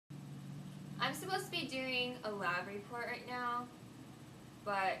I'm supposed to be doing a lab report right now,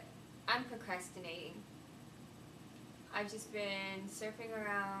 but I'm procrastinating. I've just been surfing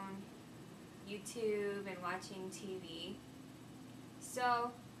around YouTube and watching TV.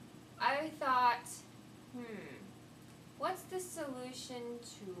 So I thought, what's the solution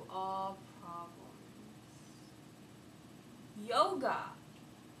to all problems? Yoga.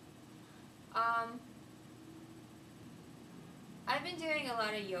 I've been doing a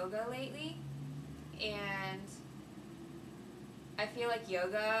lot of yoga lately, and I feel like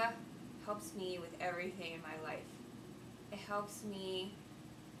yoga helps me with everything in my life. It helps me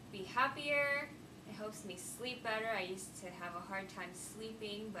be happier, it helps me sleep better. I used to have a hard time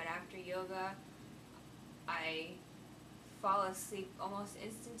sleeping, but after yoga, I fall asleep almost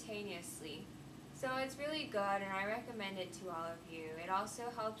instantaneously. So it's really good, and I recommend it to all of you. It also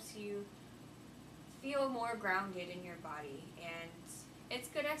helps you feel more grounded in your body, and it's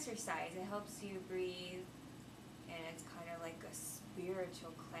good exercise. It helps you breathe, and it's kind of like a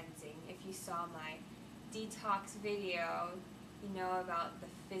spiritual cleansing. If you saw my detox video, you know about the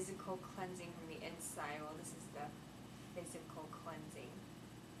physical cleansing from the inside. Well, this is the physical cleansing.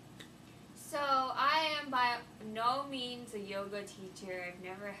 So I am by no means a yoga teacher. I've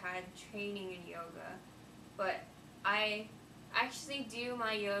never had training in yoga, but I actually do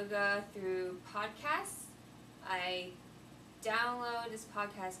my yoga through podcasts. I download this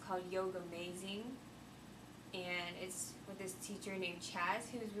podcast called Yoga Amazing, and it's with this teacher named Chaz,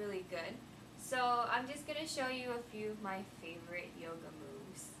 who's really good. So I'm just going to show you a few of my favorite yoga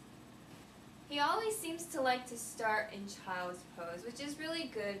moves. He always seems to like to start in child's pose, which is really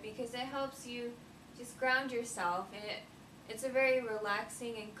good because it helps you just ground yourself, and it's a very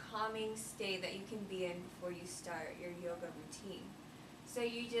relaxing and calming state that you can be in before you start your yoga routine. So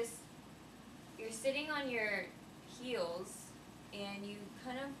you're sitting on your heels, and you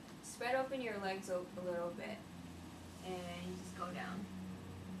kind of spread open your legs a little bit, and you just go down.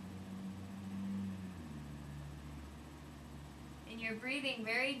 And you're breathing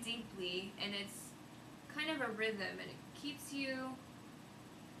very deeply, and it's kind of a rhythm, and it keeps you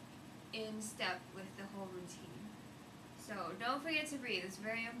in step with the whole routine. So don't forget to breathe. It's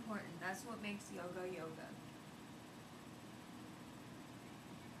very important. That's what makes yoga yoga.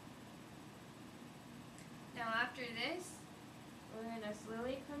 Now after this, we're going to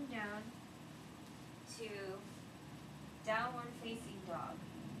slowly come down to downward facing dog.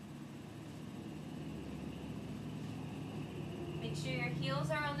 Make sure your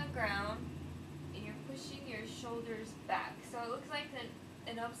heels are on the ground and you're pushing your shoulders back. So it looks like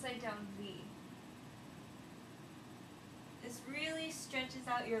an upside down V. This really stretches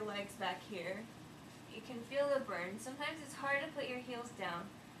out your legs back here. You can feel the burn. Sometimes it's hard to put your heels down,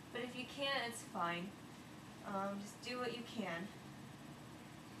 but if you can't, it's fine. Just do what you can.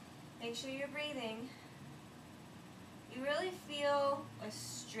 Make sure you're breathing. You really feel a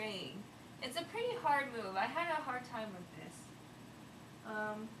strain. It's a pretty hard move. I had a hard time with this.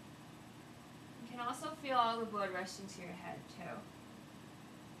 You can also feel all the blood rushing to your head too,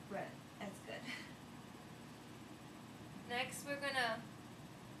 but that's good. Next, we're gonna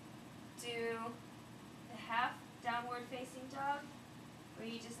do the half downward facing dog, where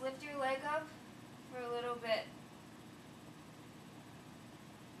you just lift your leg up for a little bit,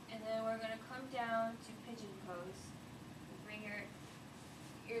 and then we're gonna come down to pigeon pose. Bring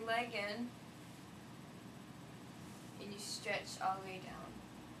your leg in, and you stretch all the way down.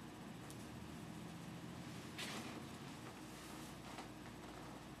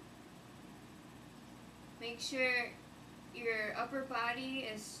 Make sure your upper body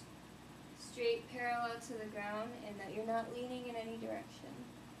is straight parallel to the ground and that you're not leaning in any direction.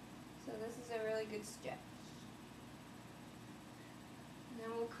 So this is a really good stretch. And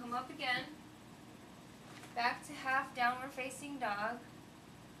then we'll come up again, back to half downward facing dog.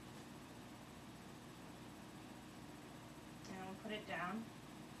 And we'll put it down.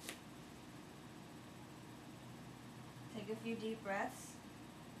 Take a few deep breaths.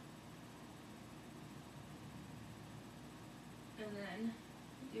 And then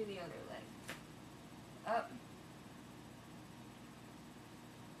do the other leg. Up.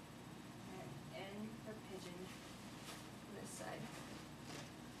 And in for pigeon. This side.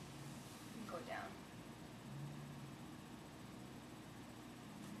 And go down.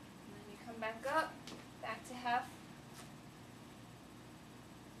 And then you come back up. Back to half.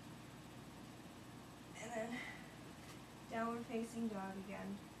 And then downward facing dog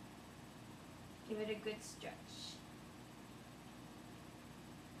again. Give it a good stretch.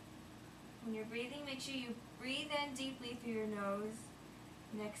 When you're breathing, make sure you breathe in deeply through your nose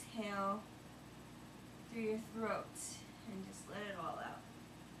and exhale through your throat, and just let it all out.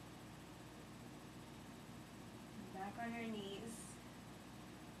 on your knees,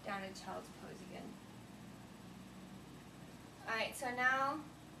 down to child's pose again. Alright, so now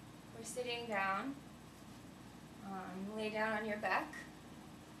we're sitting down. Lay down on your back.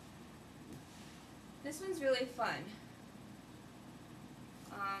 This one's really fun.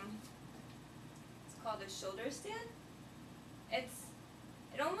 It's called a shoulder stand.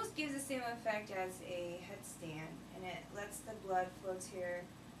 It almost gives the same effect as a headstand, and it lets the blood flow to your,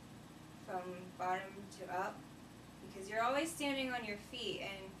 from bottom to up, because you're always standing on your feet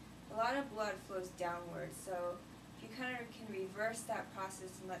and a lot of blood flows downwards. So if you kind of can reverse that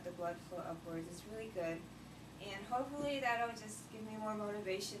process and let the blood flow upwards, it's really good. And hopefully that'll just give me more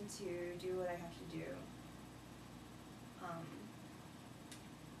motivation to do what I have to do.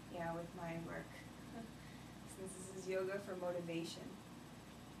 Yeah, with my work, since this is yoga for motivation.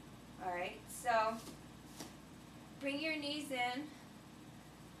 Alright, so bring your knees in,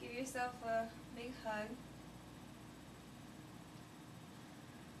 give yourself a big hug,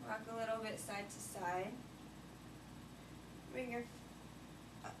 rock a little bit side to side, bring your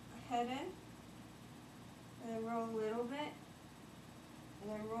head in, and then roll a little bit,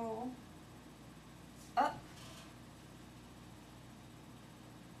 and then roll up.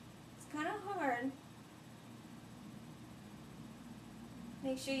 It's kind of hard.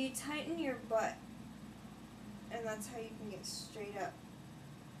 Make sure you tighten your butt, and that's how you can get straight up.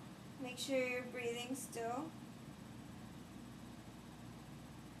 Make sure you're breathing still.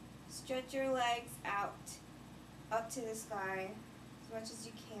 Stretch your legs out, up to the sky, as much as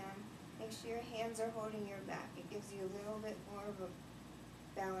you can. Make sure your hands are holding your back. It gives you a little bit more of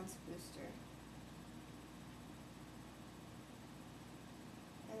a balance booster.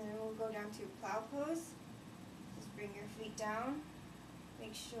 And then we'll go down to plow pose. Just bring your feet down.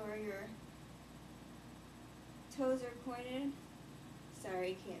 Make sure your toes are pointed. Sorry,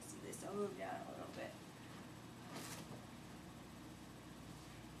 you can't see this. I'll move down a little bit.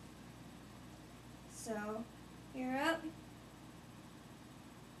 So, you're up.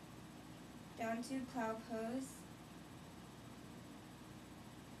 Down to plow pose.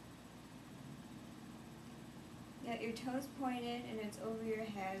 Get your toes pointed and it's over your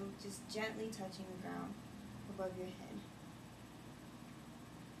head, just gently touching the ground above your head.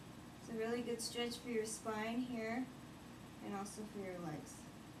 It's a really good stretch for your spine here and also for your legs.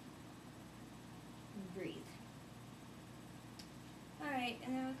 And breathe. Alright,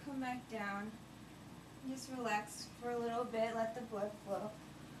 and then we'll come back down. Just relax for a little bit, let the blood flow.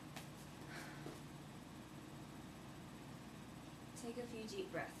 Take a few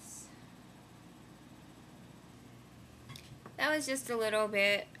deep breaths. That was just a little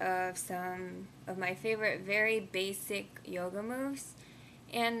bit of some of my favorite very basic yoga moves,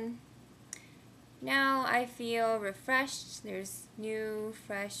 and now I feel refreshed. There's new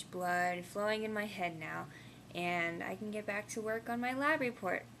fresh blood flowing in my head now, and I can get back to work on my lab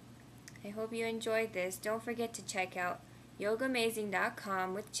report. I hope you enjoyed this. Don't forget to check out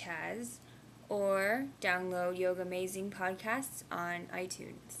yogamazing.com with Chaz, or download Yoga Amazing podcasts on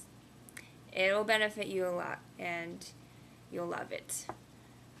iTunes. It'll benefit you a lot, and you'll love it.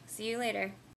 See you later.